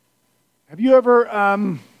Have you ever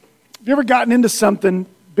gotten into something,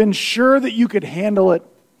 been sure that you could handle it,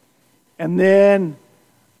 and then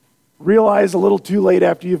realize a little too late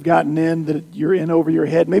after you've gotten in that you're in over your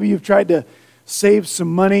head? Maybe you've tried to save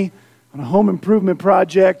some money on a home improvement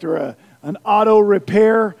project or an auto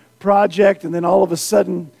repair project, and then all of a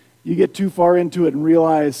sudden you get too far into it and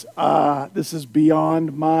realize, this is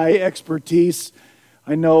beyond my expertise.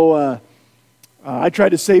 I know I tried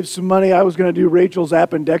to save some money. I was going to do Rachel's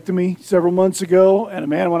appendectomy several months ago, and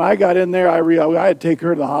man, when I got in there, I realized I had to take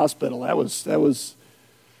her to the hospital. That was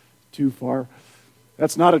too far.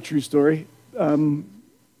 That's not a true story.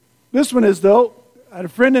 This one is, though. I had a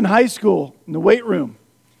friend in high school in the weight room.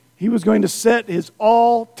 He was going to set his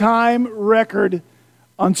all-time record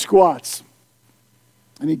on squats.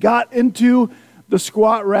 And he got into the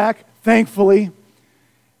squat rack, thankfully,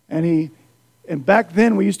 and back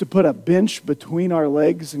then, we used to put a bench between our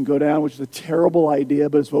legs and go down, which is a terrible idea,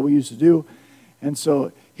 but it's what we used to do. And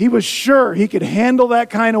so he was sure he could handle that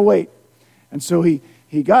kind of weight. And so he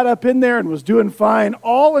got up in there and was doing fine,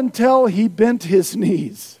 all until he bent his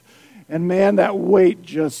knees. And man, that weight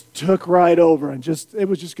just took right over, and it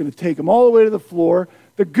was just going to take him all the way to the floor.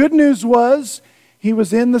 The good news was he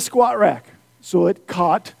was in the squat rack, so it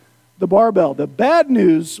caught the barbell. The bad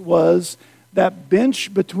news was that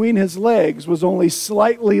bench between his legs was only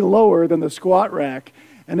slightly lower than the squat rack,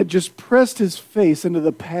 and it just pressed his face into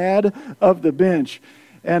the pad of the bench.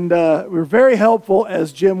 And we were very helpful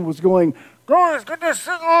as Jim was going, "Guys, get this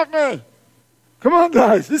thing off me! Come on,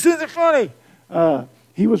 guys, this isn't funny."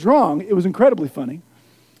 He was wrong. It was incredibly funny.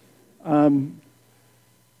 And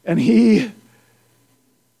he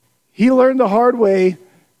learned the hard way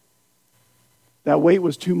that weight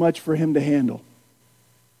was too much for him to handle.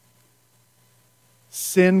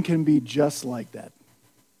 Sin can be just like that.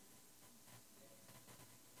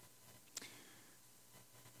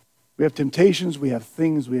 We have temptations, we have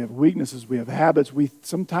things, we have weaknesses, we have habits.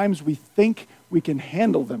 Sometimes we think we can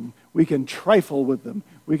handle them. We can trifle with them.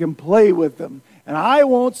 We can play with them. And I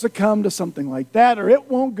won't succumb to something like that, or it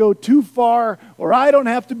won't go too far, or I don't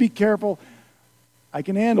have to be careful. I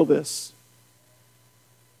can handle this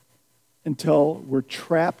until we're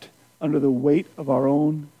trapped under the weight of our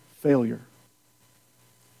own failure.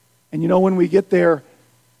 And you know, when we get there,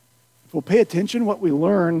 if we'll pay attention, what we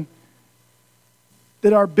learn,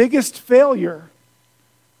 that our biggest failure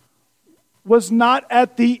was not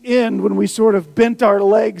at the end when we sort of bent our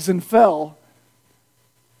legs and fell.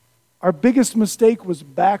 Our biggest mistake was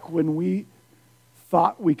back when we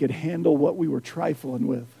thought we could handle what we were trifling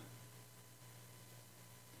with.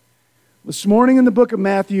 This morning in the book of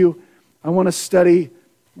Matthew, I want to study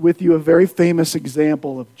with you a very famous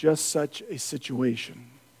example of just such a situation.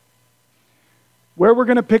 Where we're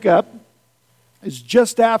going to pick up is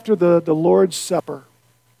just after the Lord's Supper.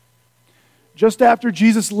 Just after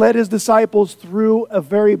Jesus led his disciples through a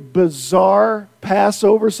very bizarre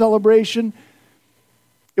Passover celebration.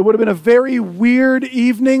 It would have been a very weird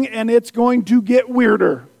evening, and it's going to get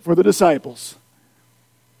weirder for the disciples.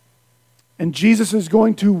 And Jesus is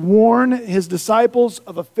going to warn his disciples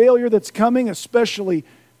of a failure that's coming, especially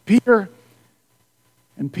Peter.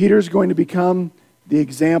 And Peter's going to become the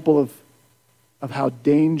example of how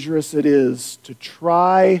dangerous it is to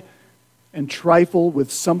try and trifle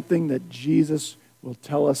with something that Jesus will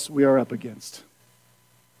tell us we are up against.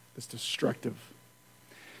 It's destructive.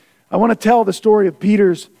 I want to tell the story of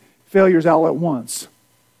Peter's failures all at once.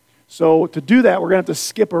 So to do that, we're going to have to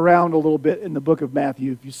skip around a little bit in the book of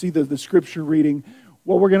Matthew. If you see the scripture reading,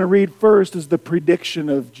 what we're going to read first is the prediction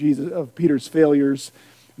of Peter's failures.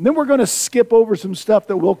 And then we're going to skip over some stuff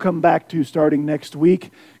that we'll come back to starting next week,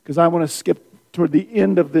 because I want to skip toward the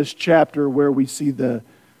end of this chapter where we see the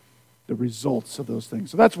results of those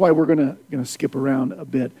things. So that's why we're going to skip around a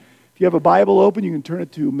bit. If you have a Bible open, you can turn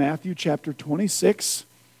it to Matthew chapter 26.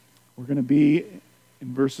 We're going to be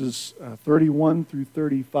in verses 31 through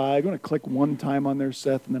 35. I'm going to click one time on there,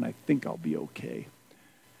 Seth, and then I think I'll be okay.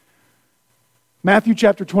 Matthew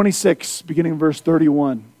chapter 26, beginning in verse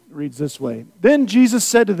 31, reads this way. Then Jesus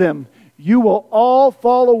said to them, "You will all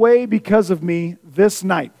fall away because of me this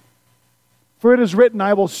night. For it is written,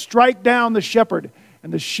 I will strike down the shepherd,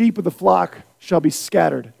 and the sheep of the flock shall be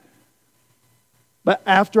scattered. But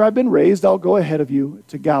after I've been raised, I'll go ahead of you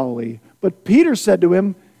to Galilee." But Peter said to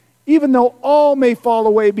him, "Even though all may fall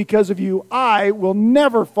away because of you, I will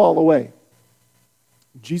never fall away."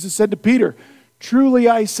 Jesus said to Peter, "Truly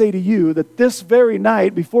I say to you that this very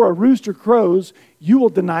night, before a rooster crows, you will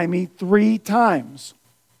deny me 3 times."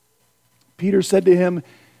 Peter said to him,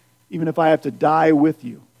 "Even if I have to die with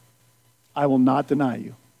you, I will not deny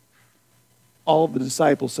you." All of the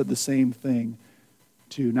disciples said the same thing.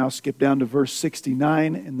 to now skip down to verse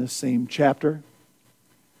 69 in the same chapter.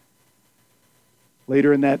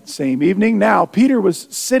 Later in that same evening, now Peter was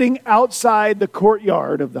sitting outside the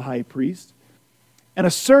courtyard of the high priest, and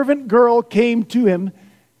a servant girl came to him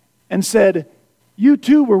and said, "You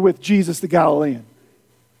too were with Jesus the Galilean."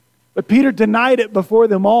 But Peter denied it before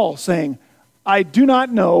them all, saying, "I do not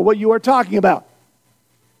know what you are talking about."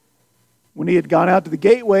 When he had gone out to the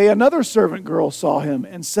gateway, another servant girl saw him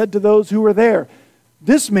and said to those who were there,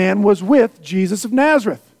 "This man was with Jesus of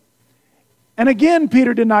Nazareth." And again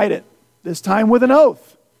Peter denied it, this time with an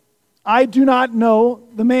oath, "I do not know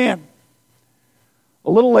the man."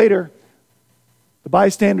 A little later, the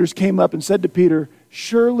bystanders came up and said to Peter,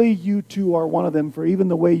 "Surely you too are one of them, for even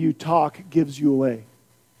the way you talk gives you away."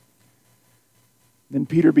 Then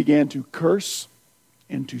Peter began to curse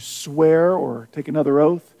and to swear or take another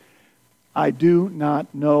oath, "I do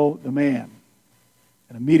not know the man."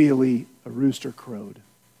 And immediately a rooster crowed.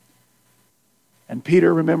 And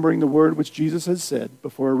Peter, remembering the word which Jesus had said,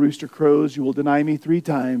 "Before a rooster crows, you will deny me 3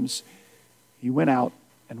 times," he went out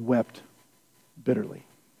and wept bitterly.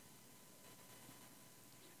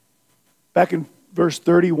 Back in verse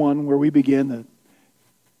 31, where we begin, the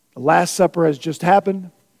Last Supper has just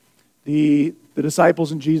happened. The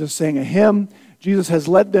disciples and Jesus sang a hymn. Jesus has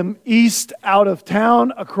led them east out of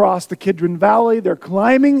town across the Kidron Valley. They're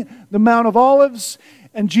climbing the Mount of Olives,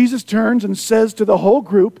 and Jesus turns and says to the whole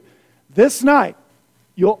group, "This night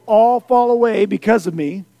you'll all fall away because of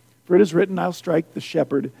me, for it is written, I'll strike the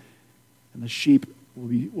shepherd, and the sheep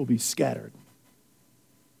will be scattered."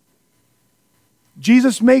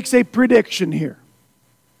 Jesus makes a prediction here.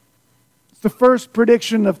 It's the first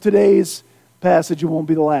prediction of today's passage. It won't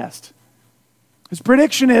be the last. His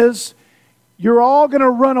prediction is, you're all going to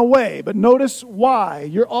run away. But notice why.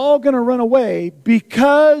 You're all going to run away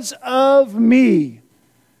because of me.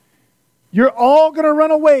 You're all going to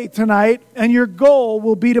run away tonight, and your goal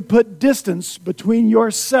will be to put distance between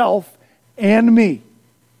yourself and me.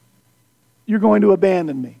 You're going to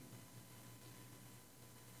abandon me.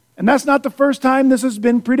 And that's not the first time this has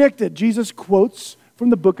been predicted. Jesus quotes from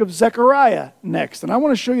the book of Zechariah next. And I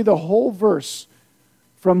want to show you the whole verse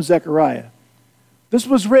from Zechariah. This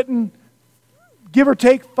was written, give or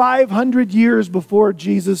take, 500 years before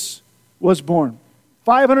Jesus was born.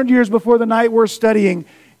 500 years before the night we're studying,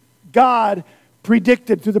 God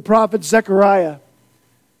predicted through the prophet Zechariah.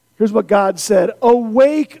 Here's what God said: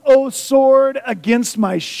 "Awake, O sword, against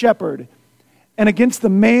my shepherd, and against the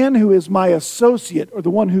man who is my associate," or the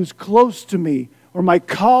one who's close to me, or my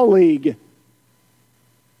colleague,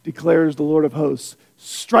 declares the Lord of hosts.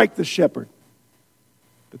 "Strike the shepherd,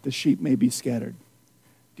 that the sheep may be scattered."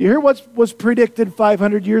 Do you hear what was predicted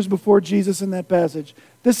 500 years before Jesus in that passage?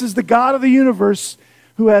 This is the God of the universe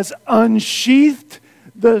who has unsheathed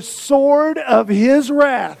the sword of his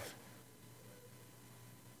wrath.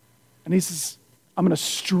 And he says, I'm going to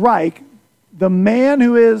strike the man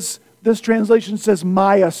who is, this translation says,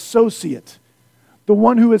 my associate, the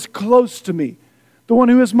one who is close to me, the one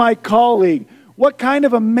who is my colleague. What kind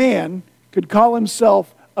of a man could call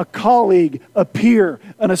himself a colleague, a peer,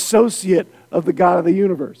 an associate of the God of the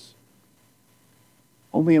universe?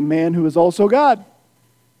 Only a man who is also God.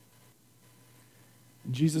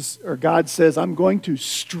 Jesus, or God says, I'm going to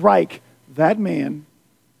strike that man,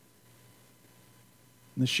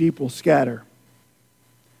 and the sheep will scatter.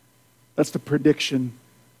 That's the prediction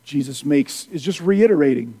Jesus makes, is just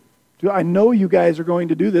reiterating. I know you guys are going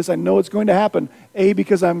to do this. I know it's going to happen. A,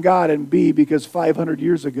 because I'm God, and B, because 500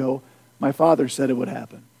 years ago, my Father said it would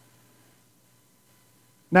happen.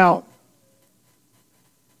 Now,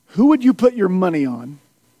 who would you put your money on?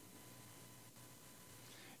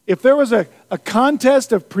 If there was a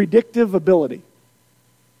contest of predictive ability,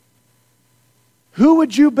 who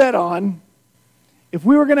would you bet on if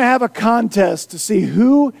we were going to have a contest to see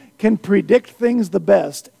who can predict things the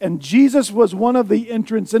best, and Jesus was one of the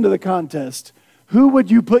entrants into the contest? Who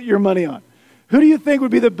would you put your money on? Who do you think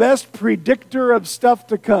would be the best predictor of stuff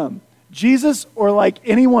to come? Jesus or like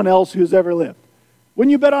anyone else who's ever lived?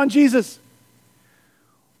 Wouldn't you bet on Jesus?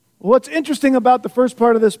 What's interesting about the first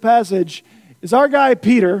part of this passage is our guy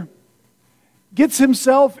Peter gets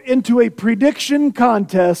himself into a prediction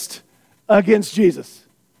contest against Jesus.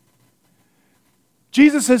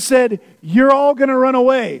 Jesus has said, you're all going to run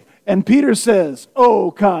away. And Peter says,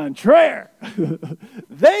 au contraire.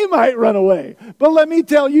 They might run away. But let me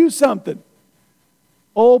tell you something.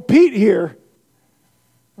 Old Pete here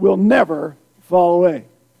will never fall away.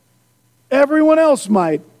 Everyone else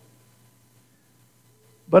might,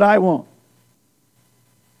 but I won't.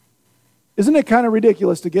 Isn't it kind of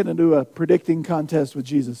ridiculous to get into a predicting contest with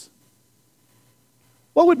Jesus?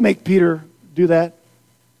 What would make Peter do that?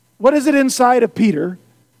 What is it inside of Peter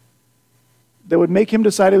that would make him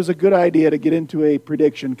decide it was a good idea to get into a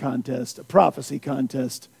prediction contest, a prophecy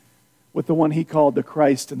contest, with the one he called the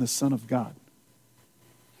Christ and the Son of God?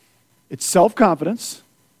 It's self-confidence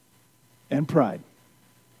and pride.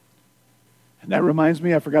 And that reminds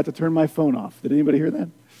me, I forgot to turn my phone off. Did anybody hear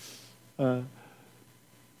that?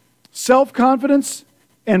 Self-confidence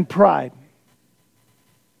and pride.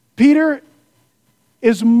 Peter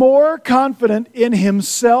is more confident in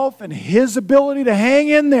himself and his ability to hang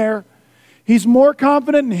in there. He's more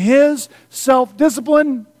confident in his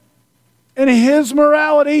self-discipline and his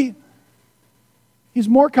morality. He's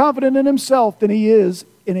more confident in himself than he is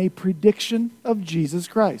in a prediction of Jesus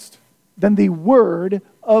Christ, than the Word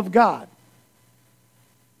of God.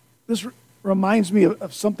 This reminds me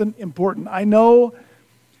of something important. I know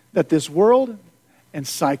that this world and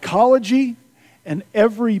psychology and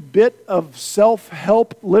every bit of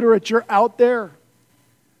self-help literature out there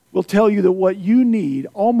will tell you that what you need,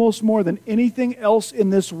 almost more than anything else in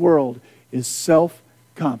this world, is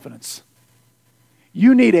self-confidence.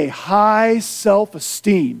 You need a high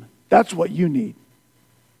self-esteem. That's what you need.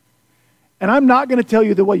 And I'm not going to tell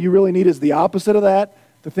you that what you really need is the opposite of that,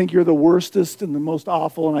 to think you're the worstest and the most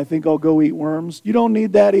awful and I think I'll go eat worms. You don't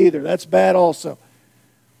need that either. That's bad also.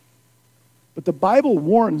 But the Bible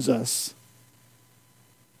warns us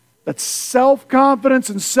that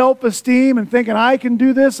self-confidence and self-esteem and thinking I can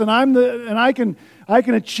do this and I can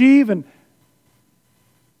achieve and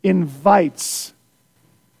invites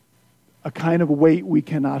a kind of weight we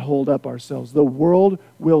cannot hold up ourselves. The world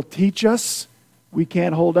will teach us we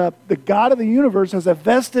can't hold up. The God of the universe has a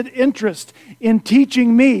vested interest in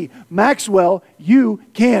teaching me, Maxwell, you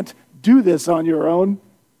can't do this on your own.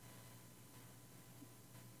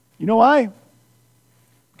 You know why?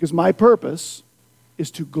 Because my purpose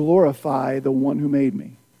is to glorify the one who made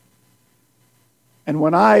me. And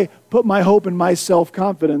when I put my hope in my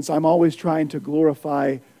self-confidence, I'm always trying to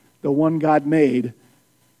glorify the one God made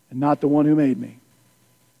and not the one who made me.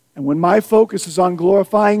 And when my focus is on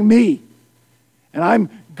glorifying me, and I'm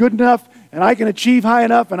good enough, and I can achieve high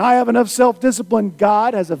enough, and I have enough self-discipline,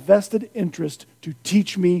 God has a vested interest to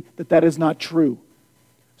teach me that that is not true,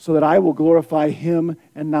 so that I will glorify Him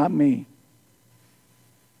and not me.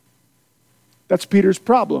 That's Peter's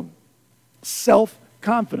problem.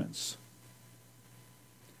 Self-confidence.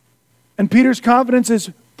 And Peter's confidence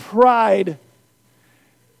is pride.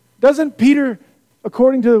 Doesn't Peter,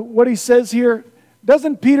 according to what he says here,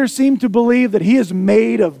 doesn't Peter seem to believe that he is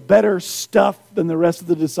made of better stuff than the rest of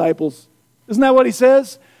the disciples? Isn't that what he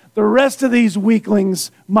says? The rest of these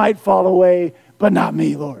weaklings might fall away, but not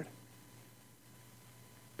me, Lord.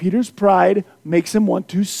 Peter's pride makes him want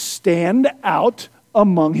to stand out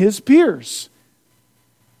among his peers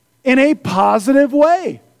in a positive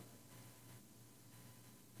way.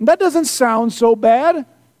 That doesn't sound so bad,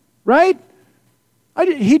 right?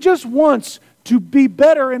 He just wants to be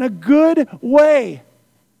better in a good way.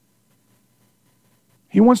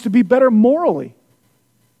 He wants to be better morally.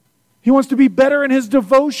 He wants to be better in his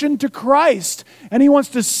devotion to Christ. And he wants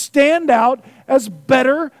to stand out as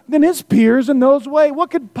better than his peers in those ways.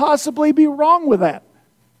 What could possibly be wrong with that?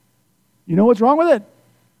 You know what's wrong with it?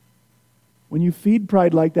 When you feed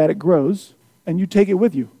pride like that, it grows, and you take it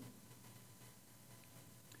with you.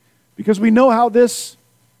 Because we know how this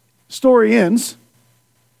story ends.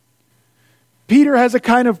 Peter has a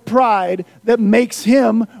kind of pride that makes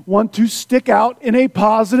him want to stick out in a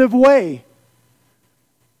positive way,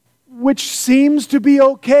 which seems to be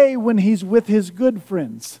okay when he's with his good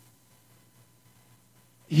friends.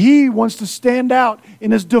 He wants to stand out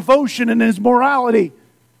in his devotion and his morality.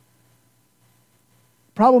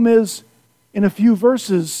 Problem is, in a few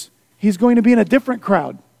verses, he's going to be in a different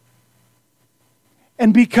crowd.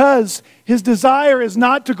 And because his desire is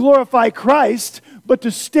not to glorify Christ, but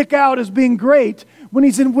to stick out as being great, when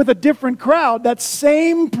he's in with a different crowd, that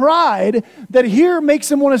same pride that here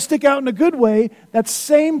makes him want to stick out in a good way, that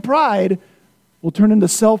same pride will turn into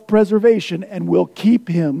self-preservation and will keep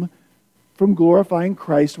him from glorifying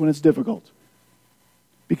Christ when it's difficult.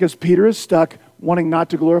 Because Peter is stuck wanting not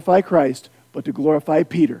to glorify Christ, but to glorify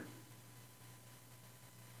Peter.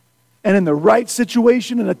 And in the right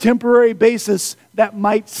situation, in a temporary basis, that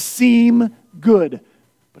might seem good,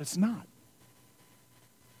 but it's not.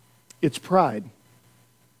 It's pride.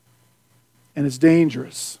 And it's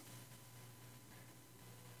dangerous.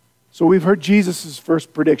 So we've heard Jesus'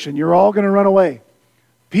 first prediction. You're all going to run away.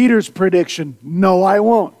 Peter's prediction, no, I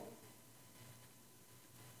won't.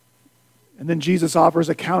 And then Jesus offers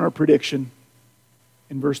a counter prediction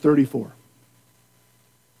in verse 34.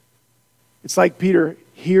 It's like Peter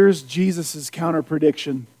hears Jesus' counter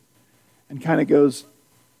prediction and kind of goes,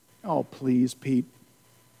 Oh, please, Pete.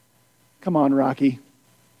 Come on, Rocky.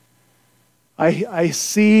 I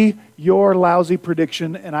see your lousy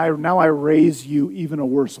prediction, and now I raise you even a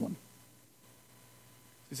worse one.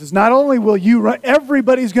 He says, not only will you run,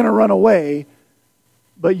 everybody's going to run away,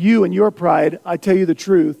 but you and your pride, I tell you the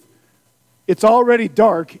truth, it's already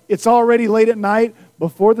dark, it's already late at night,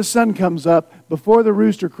 before the sun comes up, before the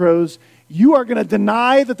rooster crows, you are going to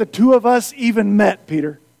deny that the two of us even met,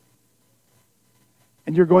 Peter.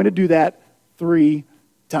 And you're going to do that 3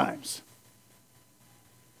 times.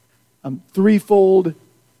 Threefold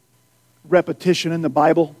repetition in the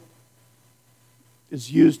Bible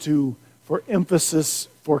is used for emphasis,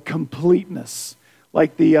 for completeness.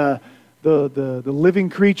 Like the living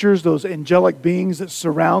creatures, those angelic beings that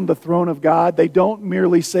surround the throne of God, they don't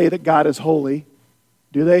merely say that God is holy,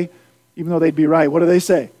 do they? Even though they'd be right. What do they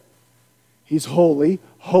say? He's holy,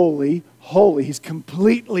 holy, holy. He's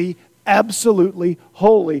completely, absolutely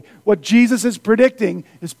holy. What Jesus is predicting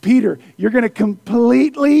is, Peter, you're going to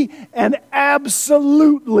completely and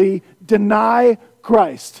absolutely deny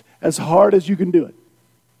Christ as hard as you can do it.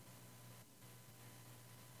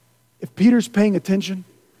 If Peter's paying attention,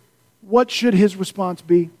 what should his response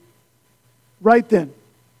be? Right then,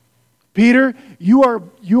 Peter, you are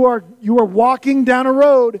walking down a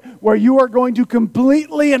road where you are going to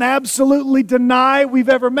completely and absolutely deny we've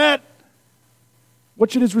ever met.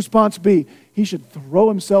 What should his response be? He should throw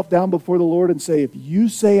himself down before the Lord and say, if you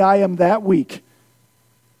say I am that weak,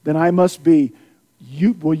 then I must be.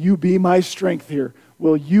 Will you be my strength here?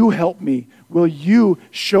 Will you help me? Will you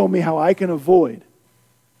show me how I can avoid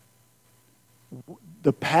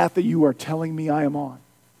the path that you are telling me I am on?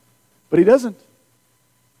 But he doesn't.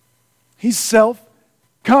 He's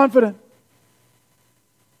self-confident.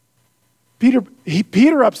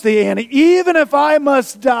 Peter ups the ante. Even if I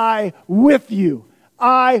must die with you,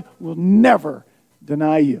 I will never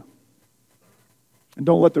deny you. And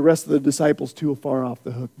don't let the rest of the disciples too far off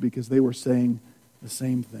the hook, because they were saying the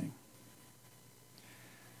same thing.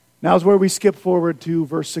 Now is where we skip forward to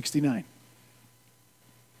verse 69.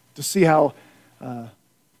 To see how,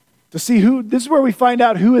 this is where we find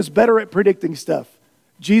out who is better at predicting stuff,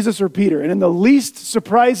 Jesus or Peter. And in the least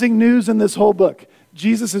surprising news in this whole book,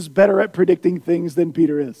 Jesus is better at predicting things than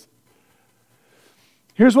Peter is.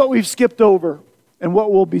 Here's what we've skipped over and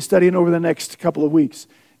what we'll be studying over the next couple of weeks.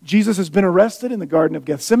 Jesus has been arrested in the Garden of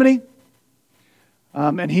Gethsemane,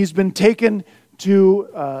 and he's been taken to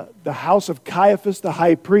the house of Caiaphas, the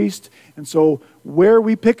high priest. And so where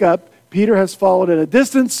we pick up, Peter has followed at a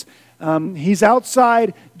distance. He's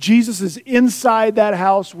outside. Jesus is inside that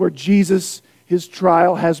house where his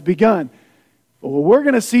trial has begun. But what we're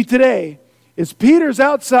going to see today is Peter's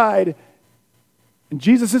outside, and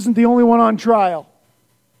Jesus isn't the only one on trial.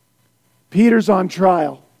 Peter's on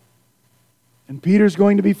trial, and Peter's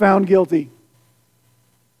going to be found guilty.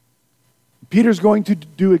 Peter's going to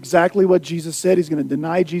do exactly what Jesus said. He's going to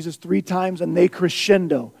deny Jesus 3 times, and they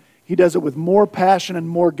crescendo. He does it with more passion and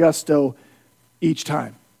more gusto each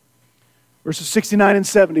time. Verses 69 and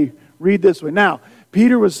 70 read this way. Now,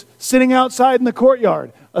 Peter was sitting outside in the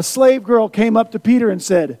courtyard. A slave girl came up to Peter and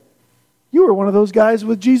said, "You were one of those guys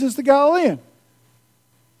with Jesus the Galilean."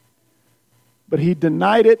 But he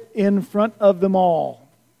denied it in front of them all.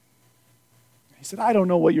 He said, "I don't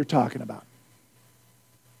know what you're talking about."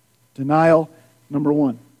 Denial number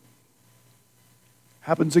 1.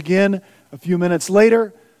 Happens again a few minutes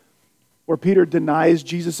later, where Peter denies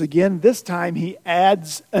Jesus again. This time he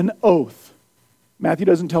adds an oath. Matthew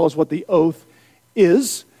doesn't tell us what the oath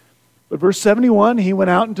is. But verse 71, he went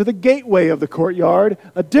out into the gateway of the courtyard.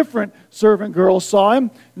 A different servant girl saw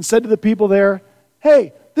him and said to the people there,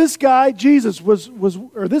 "Hey, this guy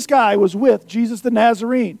this guy was with Jesus the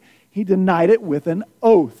Nazarene." He denied it with an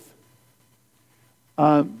oath.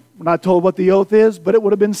 We're not told what the oath is, but it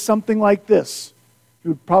would have been something like this. He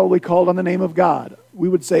would probably called on the name of God. We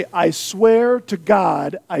would say, "I swear to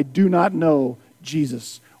God, I do not know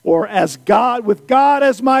Jesus." Or with God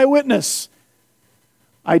as my witness,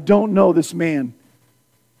 I don't know this man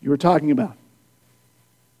you were talking about.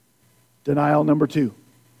 Denial number 2.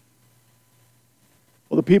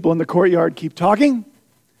 Well, the people in the courtyard keep talking.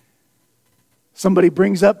 Somebody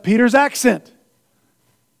brings up Peter's accent.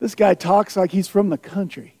 This guy talks like he's from the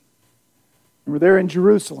country. And we're there in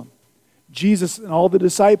Jerusalem. Jesus and all the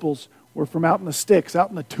disciples were from out in the sticks, out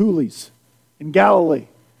in the Tules, in Galilee.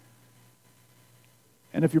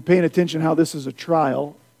 And if you're paying attention how this is a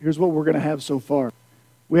trial, here's what we're going to have so far.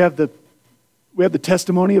 We have the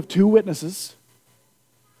testimony of 2 witnesses,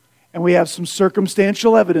 and we have some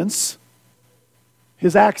circumstantial evidence,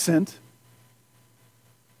 his accent,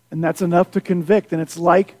 and that's enough to convict. And it's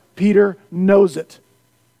like Peter knows it.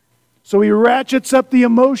 So he ratchets up the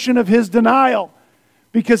emotion of his denial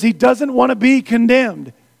because he doesn't want to be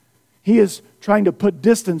condemned. He is trying to put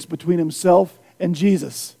distance between himself and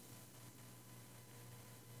Jesus.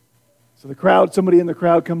 So somebody in the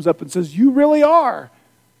crowd comes up and says, "You really are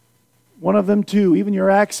one of them too. Even your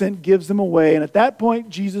accent gives them away." And at that point,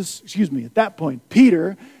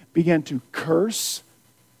 Peter began to curse,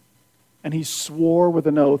 and he swore with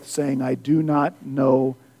an oath, saying, "I do not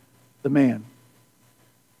know the man."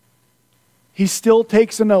 He still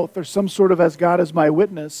takes an oath, or some sort of "as God is my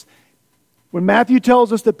witness." When Matthew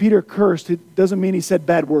tells us that Peter cursed, it doesn't mean he said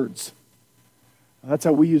bad words. That's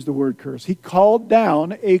how we use the word curse. He called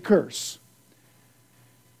down a curse.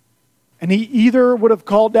 And he either would have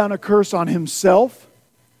called down a curse on himself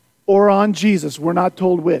or on Jesus. We're not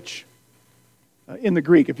told which. In the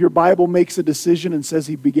Greek, if your Bible makes a decision and says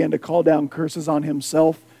he began to call down curses on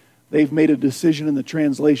himself, they've made a decision in the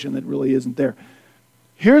translation that really isn't there.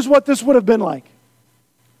 Here's what this would have been like.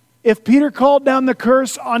 If Peter called down the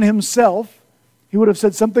curse on himself, he would have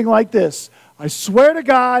said something like this: "I swear to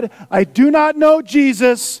God, I do not know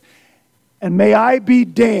Jesus, and may I be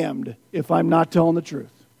damned if I'm not telling the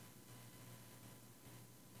truth."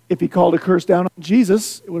 If he called a curse down on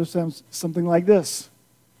Jesus, it would have sounded something like this: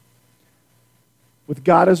 "With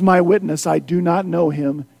God as my witness, I do not know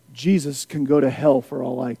him. Jesus can go to hell for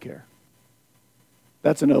all I care."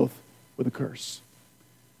 That's an oath with a curse.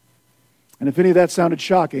 And if any of that sounded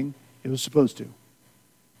shocking, it was supposed to.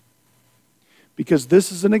 Because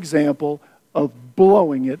this is an example of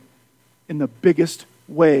blowing it in the biggest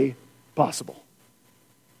way possible.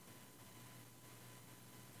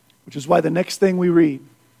 Which is why the next thing we read,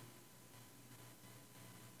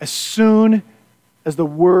 as soon as the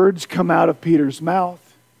words come out of Peter's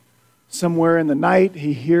mouth, somewhere in the night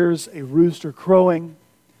he hears a rooster crowing,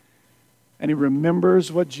 and he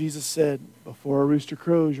remembers what Jesus said: "Before a rooster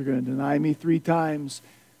crows, you're going to deny me 3 times.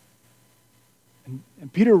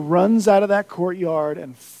 And Peter runs out of that courtyard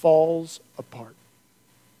and falls apart.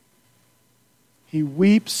 He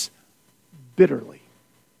weeps bitterly.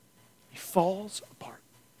 He falls apart.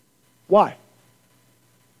 Why?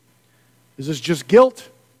 Is this just guilt?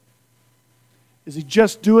 Is he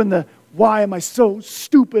just doing the "why am I so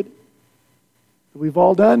stupid" that we've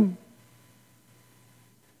all done?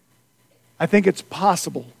 I think it's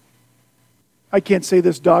possible. I can't say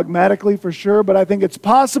this dogmatically for sure, but I think it's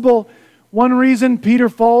possible. One reason Peter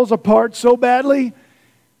falls apart so badly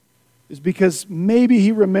is because maybe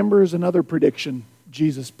he remembers another prediction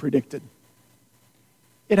Jesus predicted.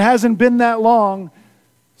 It hasn't been that long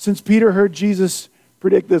since Peter heard Jesus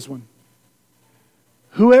predict this one: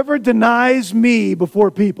 "Whoever denies me before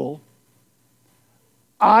people,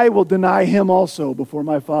 I will deny him also before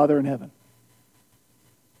my Father in heaven."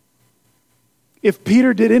 If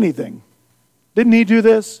Peter did anything, didn't he do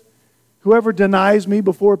this? Whoever denies me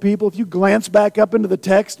before people. If you glance back up into the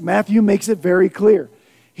text, Matthew makes it very clear.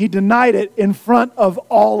 He denied it in front of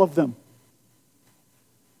all of them.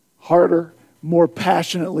 Harder, more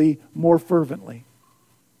passionately, more fervently.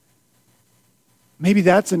 Maybe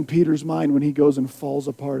that's in Peter's mind when he goes and falls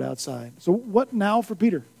apart outside. So what now for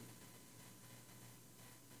Peter?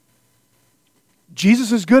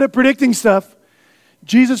 Jesus is good at predicting stuff.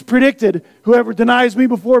 Jesus predicted, "Whoever denies me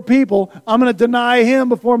before people, I'm going to deny him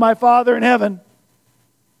before my Father in heaven."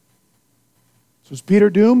 So is Peter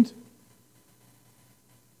doomed?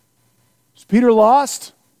 Is Peter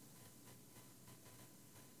lost?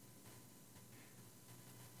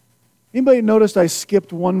 Anybody noticed I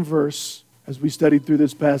skipped one verse as we studied through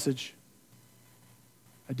this passage?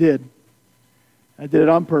 I did. I did it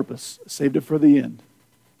on purpose. I saved it for the end.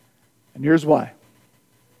 And here's why.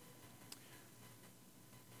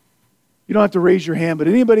 You don't have to raise your hand, but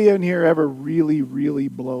anybody in here ever really, really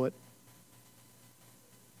blow it?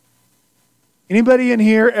 Anybody in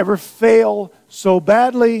here ever fail so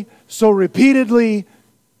badly, so repeatedly,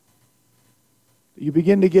 that you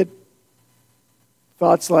begin to get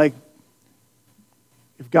thoughts like,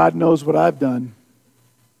 if God knows what I've done,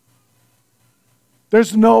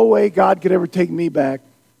 there's no way God could ever take me back.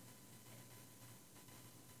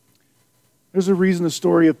 There's a reason the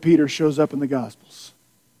story of Peter shows up in the Gospels.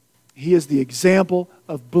 He is the example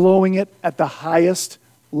of blowing it at the highest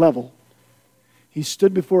level. He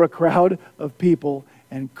stood before a crowd of people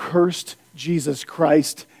and cursed Jesus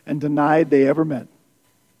Christ and denied they ever met.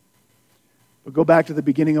 But go back to the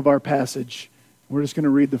beginning of our passage. We're just going to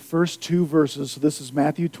read the first 2 verses. So this is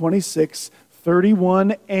Matthew 26,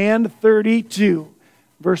 31 and 32.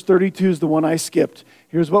 Verse 32 is the one I skipped.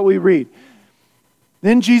 Here's what we read.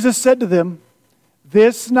 "Then Jesus said to them,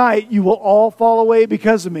 'This night you will all fall away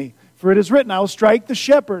because of me. For it is written, I will strike the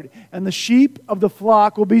shepherd, and the sheep of the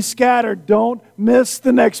flock will be scattered. Don't miss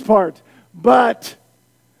the next part. But,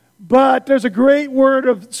 there's a great word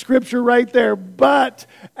of Scripture right there. But,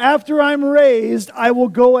 after I'm raised, I will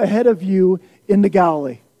go ahead of you into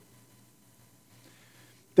Galilee.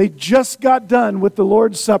 They just got done with the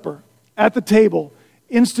Lord's Supper at the table,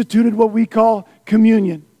 instituted what we call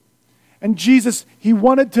communion. And Jesus, He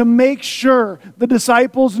wanted to make sure the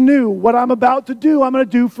disciples knew what I'm about to do, I'm going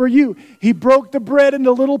to do for you. He broke the bread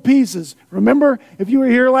into little pieces. Remember, if you were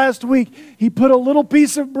here last week, He put a little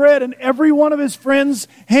piece of bread in every one of His friends'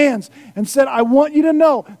 hands and said, I want you to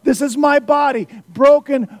know this is my body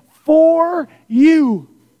broken for you.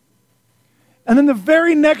 And then the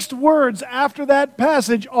very next words after that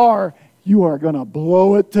passage are, you are going to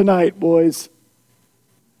blow it tonight, boys.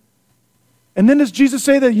 And then does Jesus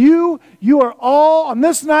say that you are all, on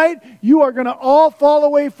this night, you are going to all fall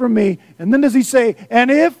away from me. And then does He say,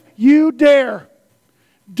 and if you dare,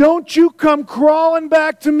 don't you come crawling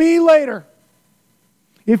back to me later.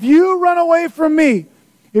 If you run away from me,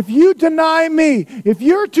 if you deny me, if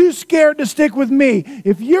you're too scared to stick with me,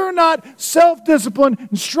 if you're not self-disciplined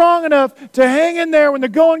and strong enough to hang in there when the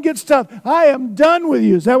going gets tough, I am done with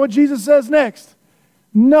you. Is that what Jesus says next?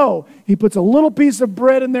 No. He puts a little piece of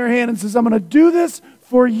bread in their hand and says, I'm going to do this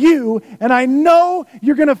for you, and I know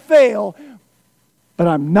you're going to fail, but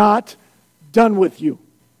I'm not done with you.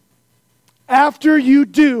 After you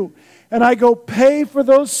do, and I go pay for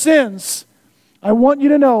those sins, I want you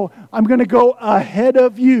to know I'm going to go ahead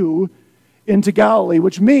of you into Galilee,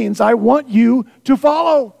 which means I want you to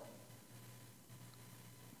follow.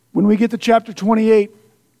 When we get to chapter 28,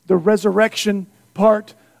 the resurrection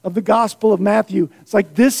part of the Gospel of Matthew, it's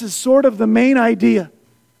like this is sort of the main idea.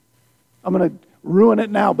 I'm going to ruin it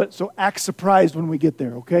now, but so act surprised when we get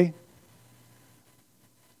there, okay?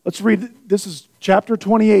 Let's read. This is chapter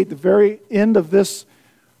 28, the very end of this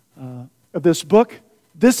book.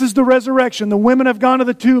 This is the resurrection. The women have gone to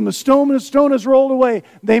the tomb. The stone is rolled away.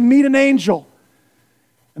 They meet an angel.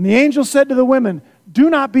 And the angel said to the women, do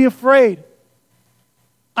not be afraid.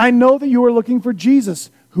 I know that you are looking for Jesus,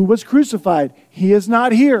 who was crucified. He is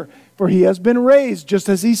not here, for He has been raised, just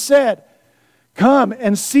as He said. Come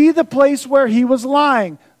and see the place where He was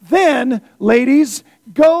lying. Then, ladies,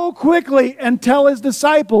 go quickly and tell His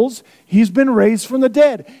disciples He's been raised from the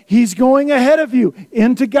dead. He's going ahead of you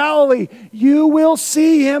into Galilee. You will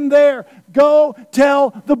see Him there. Go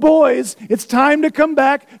tell the boys it's time to come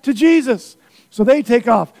back to Jesus. So they take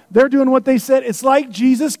off. They're doing what they said. It's like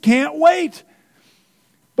Jesus can't wait.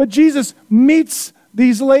 But Jesus meets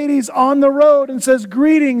these ladies on the road and says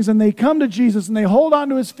greetings, and they come to Jesus and they hold on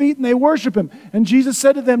to His feet and they worship Him. And Jesus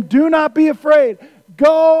said to them, do not be afraid.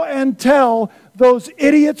 Go and tell those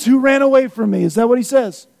idiots who ran away from me. Is that what He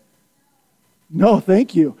says? No,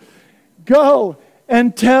 thank you. Go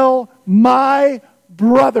and tell my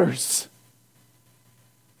brothers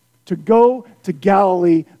to go to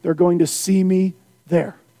Galilee. They're going to see me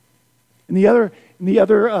there. In the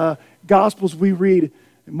other Gospels we read,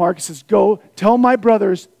 Mark says, go tell my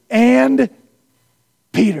brothers and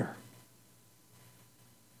Peter.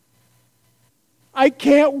 I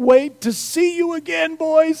can't wait to see you again,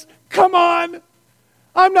 boys. Come on.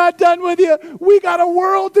 I'm not done with you. We got a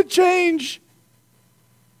world to change.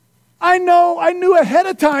 I knew ahead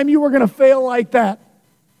of time you were going to fail like that.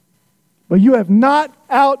 But you have not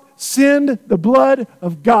out-sinned the blood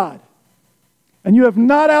of God. And you have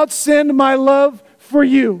not out-sinned my love for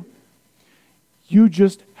you. You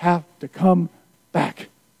just have to come back.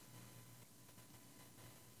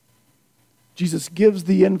 Jesus gives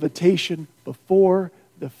the invitation before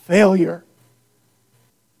the failure.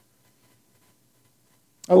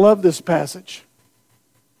 I love this passage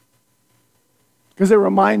because it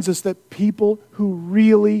reminds us that people who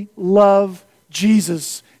really love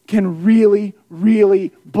Jesus can really,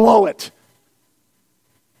 really blow it.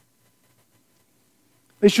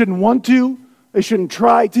 They shouldn't want to. They shouldn't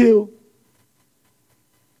try to.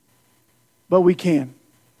 But we can.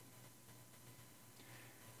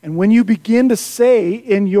 And when you begin to say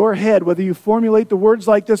in your head, whether you formulate the words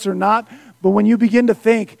like this or not, but when you begin to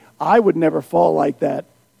think, I would never fall like that.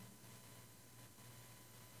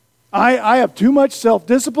 I have too much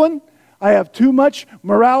self-discipline. I have too much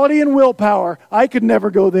morality and willpower. I could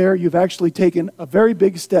never go there. You've actually taken a very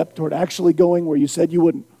big step toward actually going where you said you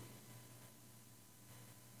wouldn't.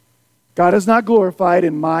 God is not glorified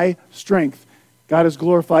in my strength. God is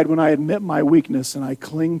glorified when I admit my weakness and I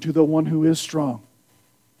cling to the one who is strong.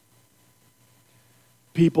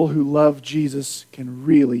 People who love Jesus can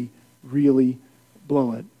really, really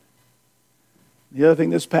blow it. The other thing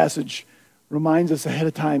this passage reminds us ahead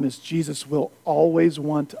of time is Jesus will always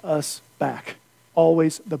want us back.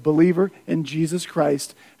 Always. The believer in Jesus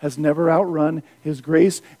Christ has never outrun his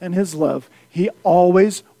grace and his love. He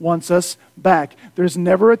always wants us back. There's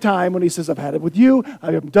never a time when he says, I've had it with you,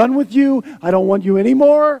 I am done with you, I don't want you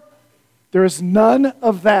anymore. There is none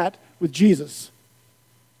of that with Jesus.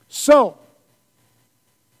 So,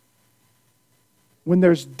 when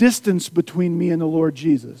there's distance between me and the Lord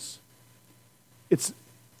Jesus, it's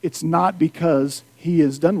not because he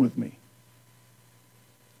is done with me.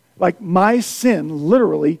 Like my sin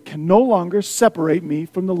literally can no longer separate me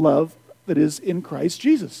from the love that is in Christ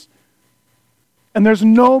Jesus. And there's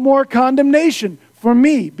no more condemnation for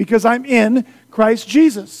me because I'm in Christ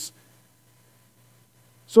Jesus.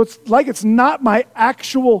 So it's not my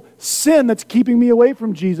actual sin that's keeping me away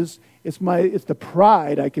from Jesus. It's the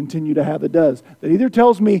pride I continue to have that does. That either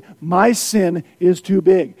tells me my sin is too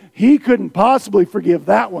big. He couldn't possibly forgive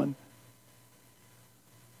that one.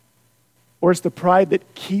 Or it's the pride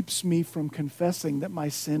that keeps me from confessing that my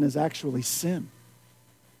sin is actually sin.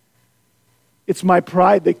 It's my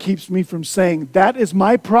pride that keeps me from saying, that is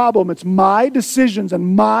my problem. It's my decisions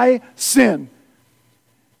and my sin.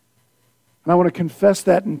 And I want to confess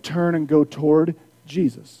that and turn and go toward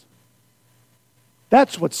Jesus.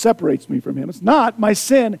 That's what separates me from him. It's not my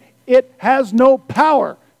sin. It has no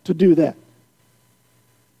power to do that.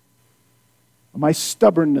 My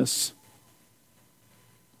stubbornness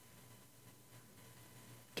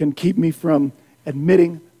can keep me from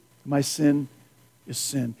admitting my sin is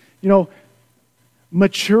sin. You know,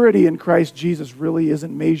 maturity in Christ Jesus really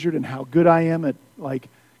isn't measured in how good I am at like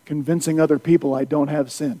convincing other people I don't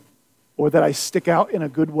have sin or that I stick out in a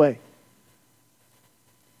good way.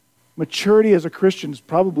 Maturity as a Christian is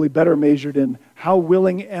probably better measured in how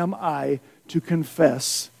willing am I to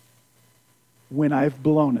confess when I've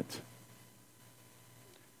blown it.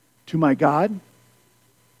 To my God,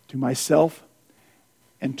 to myself,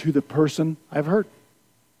 and to the person I've hurt.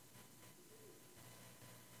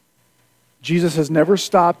 Jesus has never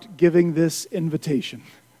stopped giving this invitation.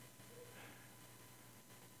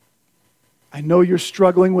 I know you're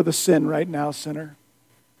struggling with a sin right now, sinner.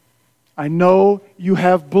 I know you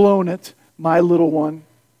have blown it, my little one.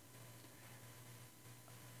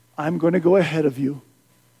 I'm going to go ahead of you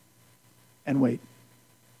and wait.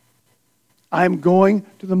 I'm going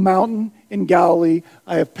to the mountain in Galilee.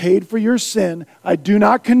 I have paid for your sin. I do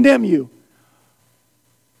not condemn you.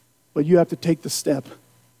 But you have to take the step of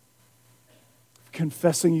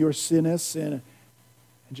confessing your sin as sin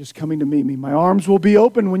and just coming to meet me. My arms will be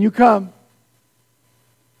open when you come.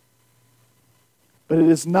 But it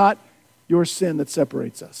is not your sin that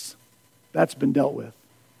separates us. That's been dealt with.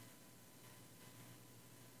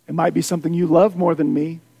 It might be something you love more than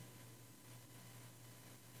me.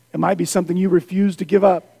 It might be something you refuse to give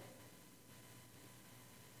up.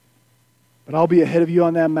 But I'll be ahead of you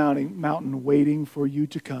on that mountain waiting for you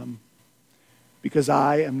to come because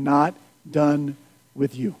I am not done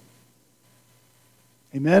with you.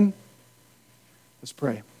 Amen? Let's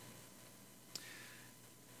pray.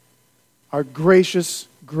 Our gracious,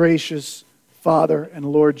 gracious Father and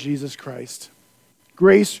Lord Jesus Christ.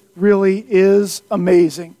 Grace really is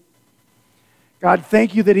amazing. God,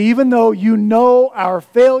 thank you that even though you know our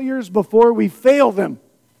failures before we fail them,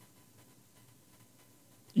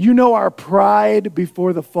 you know our pride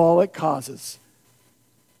before the fall it causes,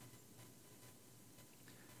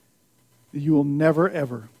 that you will never,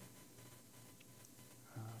 ever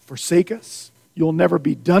forsake us. You'll never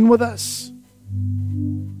be done with us.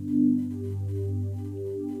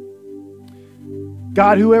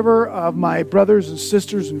 God, whoever of my brothers and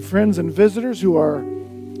sisters and friends and visitors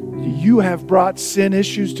you have brought sin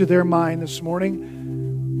issues to their mind this morning,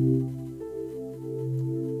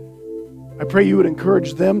 I pray you would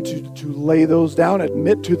encourage them to lay those down,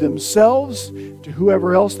 admit to themselves, to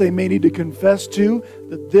whoever else they may need to confess to,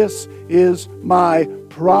 that this is my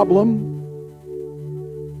problem.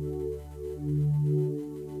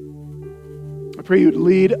 I pray you'd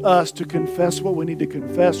lead us to confess what we need to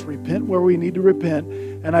confess, repent where we need to repent,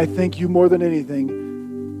 and I thank you more than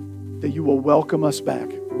anything that you will welcome us back.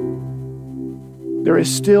 There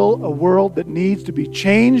is still a world that needs to be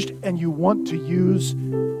changed, and you want to use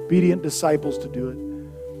obedient disciples to do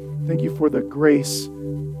it. Thank you for the grace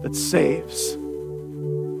that saves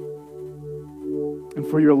and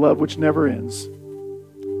for your love which never ends.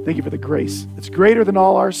 Thank you for the grace that's greater than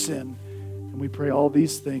all our sin. And we pray all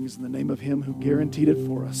these things in the name of him who guaranteed it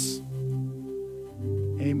for us.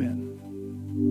 Amen.